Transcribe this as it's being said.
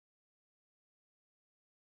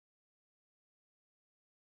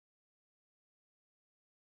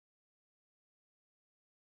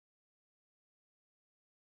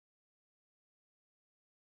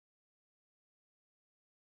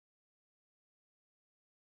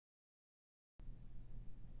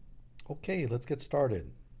Okay, let's get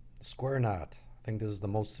started. Square knot. I think this is the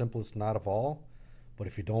most simplest knot of all, but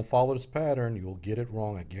if you don't follow this pattern, you'll get it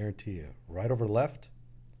wrong, I guarantee you. Right over left,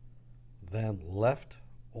 then left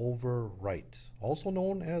over right, also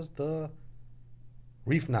known as the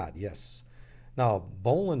reef knot, yes. Now,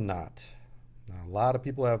 bowline knot. Now, a lot of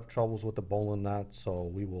people have troubles with the bowline knot, so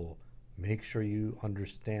we will make sure you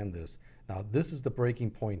understand this. Now, this is the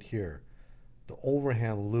breaking point here. The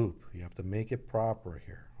overhand loop, you have to make it proper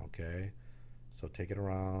here, okay? So take it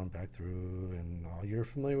around, back through, and you're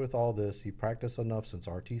familiar with all this. You practice enough since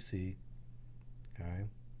RTC, okay?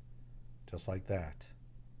 Just like that.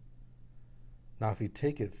 Now, if you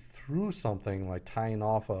take it through something like tying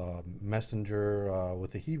off a messenger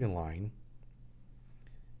with a heaving line,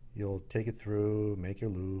 you'll take it through, make your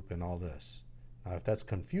loop, and all this. Now, if that's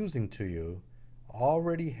confusing to you,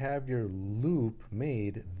 already have your loop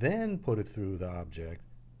made, then put it through the object,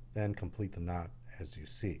 then complete the knot as you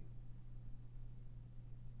see.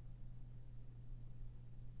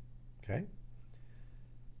 Okay?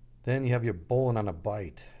 Then you have your bowline on a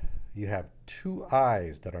bite. You have two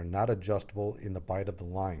eyes that are not adjustable in the bite of the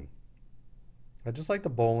line. Now, just like the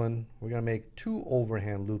bowline, we're going to make two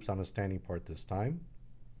overhand loops on a standing part this time.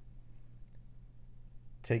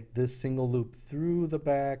 Take this single loop through the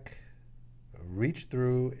back, reach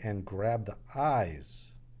through and grab the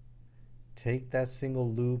eyes. Take that single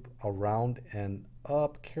loop around and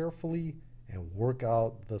up carefully and work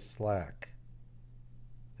out the slack.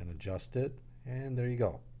 Then adjust it, and there you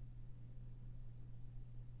go.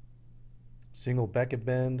 Single becket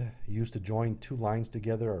bend used to join two lines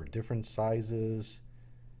together are different sizes.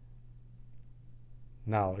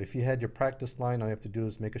 Now, if you had your practice line, all you have to do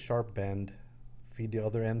is make a sharp bend, feed the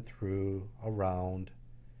other end through, around,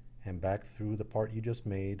 and back through the part you just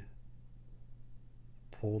made.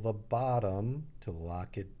 Pull the bottom to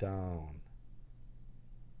lock it down.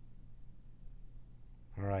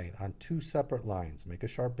 All right, on two separate lines, make a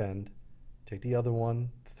sharp bend, take the other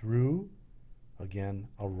one through, again,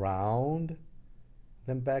 around,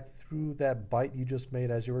 then back through that bite you just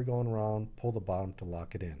made as you were going around, pull the bottom to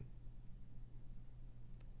lock it in.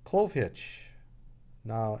 Clove hitch.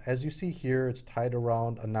 Now, as you see here, it's tied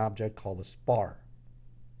around an object called a spar.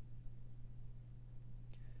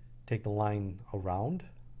 Take the line around,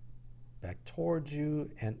 back towards you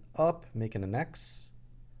and up, making an X,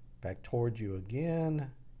 back towards you again,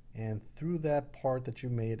 and through that part that you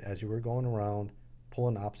made as you were going around, pull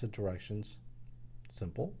in opposite directions.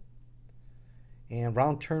 Simple. And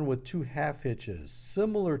round turn with two half hitches,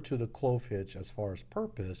 similar to the clove hitch as far as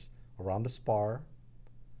purpose, around the spar.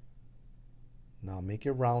 Now make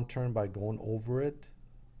your round turn by going over it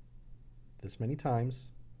this many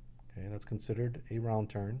times. Okay, that's considered a round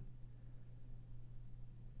turn.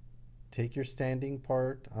 Take your standing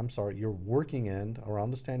part, your working end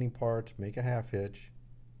around the standing part, make a half hitch.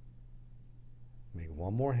 Make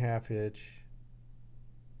one more half hitch.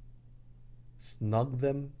 Snug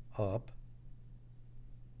them up.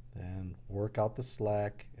 Then work out the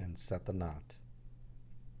slack and set the knot.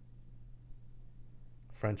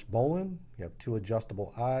 French bowline, you have two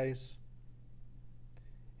adjustable eyes.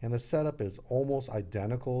 And the setup is almost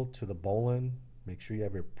identical to the bowline. Make sure you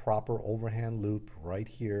have your proper overhand loop right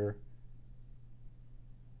here.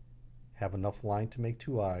 Have enough line to make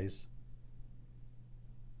two eyes.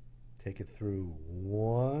 Take it through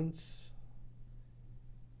once,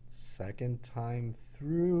 second time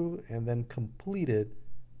through, and then complete it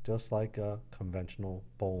just like a conventional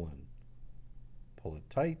bowline. Pull it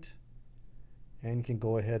tight, and you can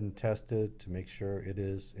go ahead and test it to make sure it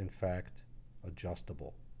is in fact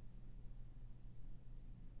adjustable.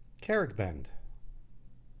 Carrick bend.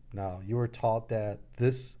 Now, you were taught that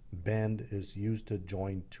this bend is used to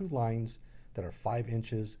join two lines that are 5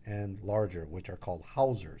 inches and larger, which are called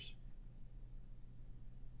hawsers.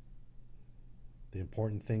 The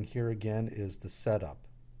important thing here again is the setup.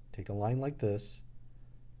 Take a line like this,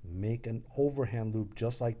 make an overhand loop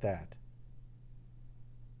just like that.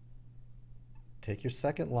 Take your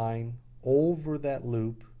second line over that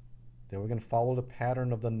loop, then we're going to follow the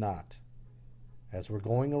pattern of the knot. As we're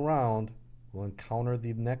going around, we'll encounter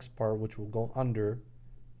the next part, which will go under,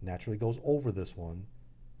 naturally goes over this one,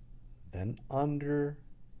 then under,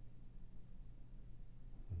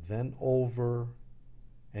 then over,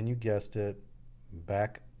 and you guessed it,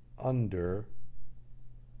 back under.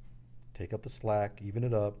 Take up the slack, even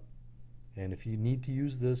it up, and if you need to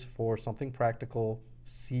use this for something practical,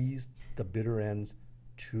 seize the bitter ends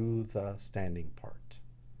to the standing part.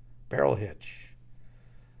 Barrel hitch.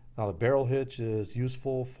 Now, the barrel hitch is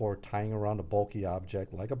useful for tying around a bulky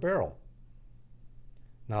object like a barrel.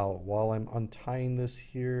 Now, while I'm untying this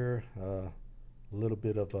here, A little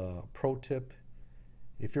bit of a pro tip.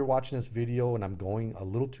 If you're watching this video and I'm going a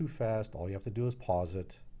little too fast, all you have to do is pause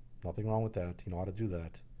it. Nothing wrong with that. You know how to do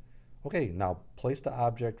that. Okay, now place the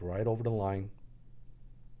object right over the line.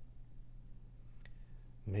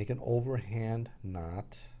 Make an overhand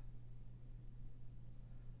knot.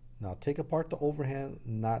 Now take apart the overhand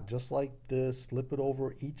knot just like this. Slip it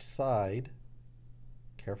over each side.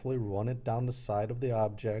 Carefully run it down the side of the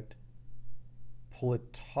object. Pull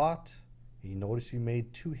it taut. You notice you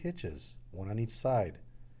made 2 hitches, one on each side.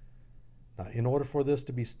 Now, in order for this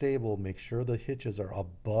to be stable, make sure the hitches are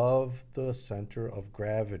above the center of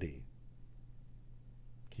gravity.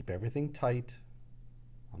 Keep everything tight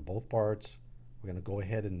on both parts. We're going to go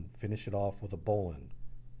ahead and finish it off with a bowline.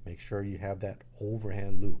 Make sure you have that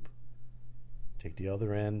overhand loop. Take the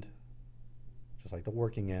other end, just like the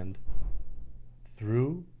working end,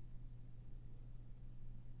 through,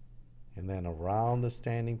 and then around the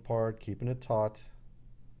standing part, keeping it taut,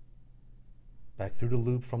 back through the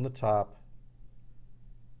loop from the top.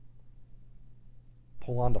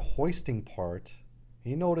 Pull on the hoisting part.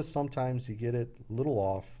 You notice sometimes you get it a little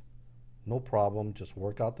off. No problem, just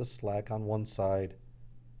work out the slack on one side,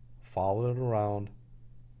 follow it around,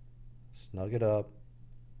 snug it up,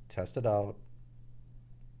 test it out,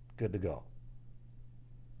 good to go.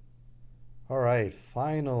 All right,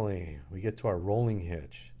 finally we get to our rolling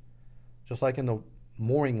hitch. Just like in the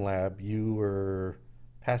mooring lab, you were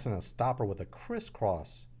passing a stopper with a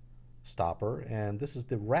crisscross stopper, and this is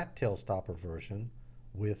the rat tail stopper version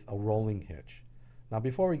with a rolling hitch. Now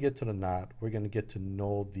before we get to the knot, we're going to get to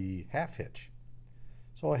know the half hitch.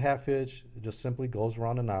 So a half hitch just simply goes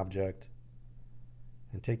around an object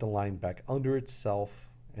and take the line back under itself,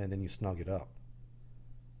 and then you snug it up.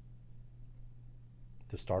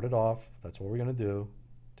 To start it off, that's what we're going to do.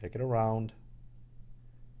 Take it around,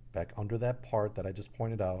 back under that part that I just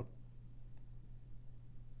pointed out.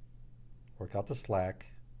 Work out the slack.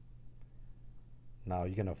 Now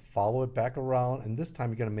you're going to follow it back around, and this time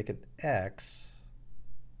you're going to make an X.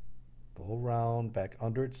 Go around, back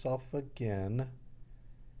under itself again,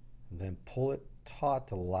 and then pull it taut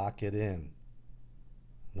to lock it in.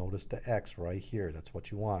 Notice the X right here. That's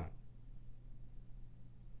what you want.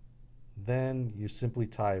 Then you simply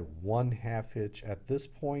tie 1 half hitch at this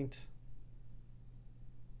point.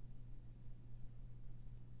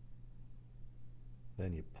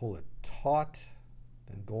 Then you pull it taut.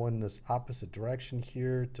 Then go in this opposite direction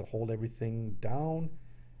here to hold everything down.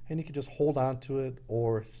 And you can just hold on to it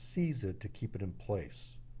or seize it to keep it in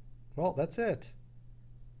place. Well, that's it.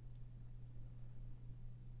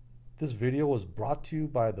 This video was brought to you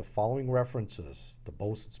by the following references: the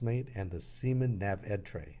Boatswain and the Seaman Nav Ed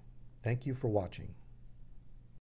Tray. Thank you for watching.